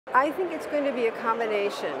I think it's going to be a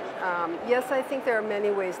combination. Yes, I think there are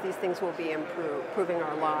many ways these things will be improving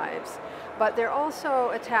our lives, but they're also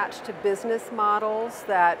attached to business models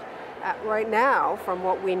that right now, from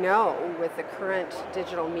what we know with the current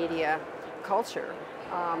digital media culture,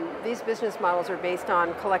 these business models are based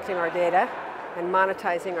on collecting our data and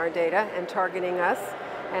monetizing our data and targeting us,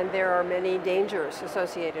 and there are many dangers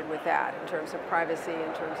associated with that in terms of privacy,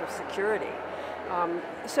 in terms of security.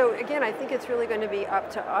 So again, I think it's really going to be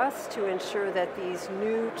up to us to ensure that these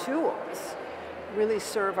new tools really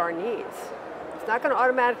serve our needs. It's not going to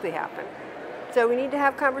automatically happen. So we need to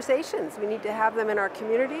have conversations. We need to have them in our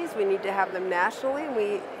communities, we need to have them nationally, and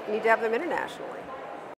we need to have them internationally.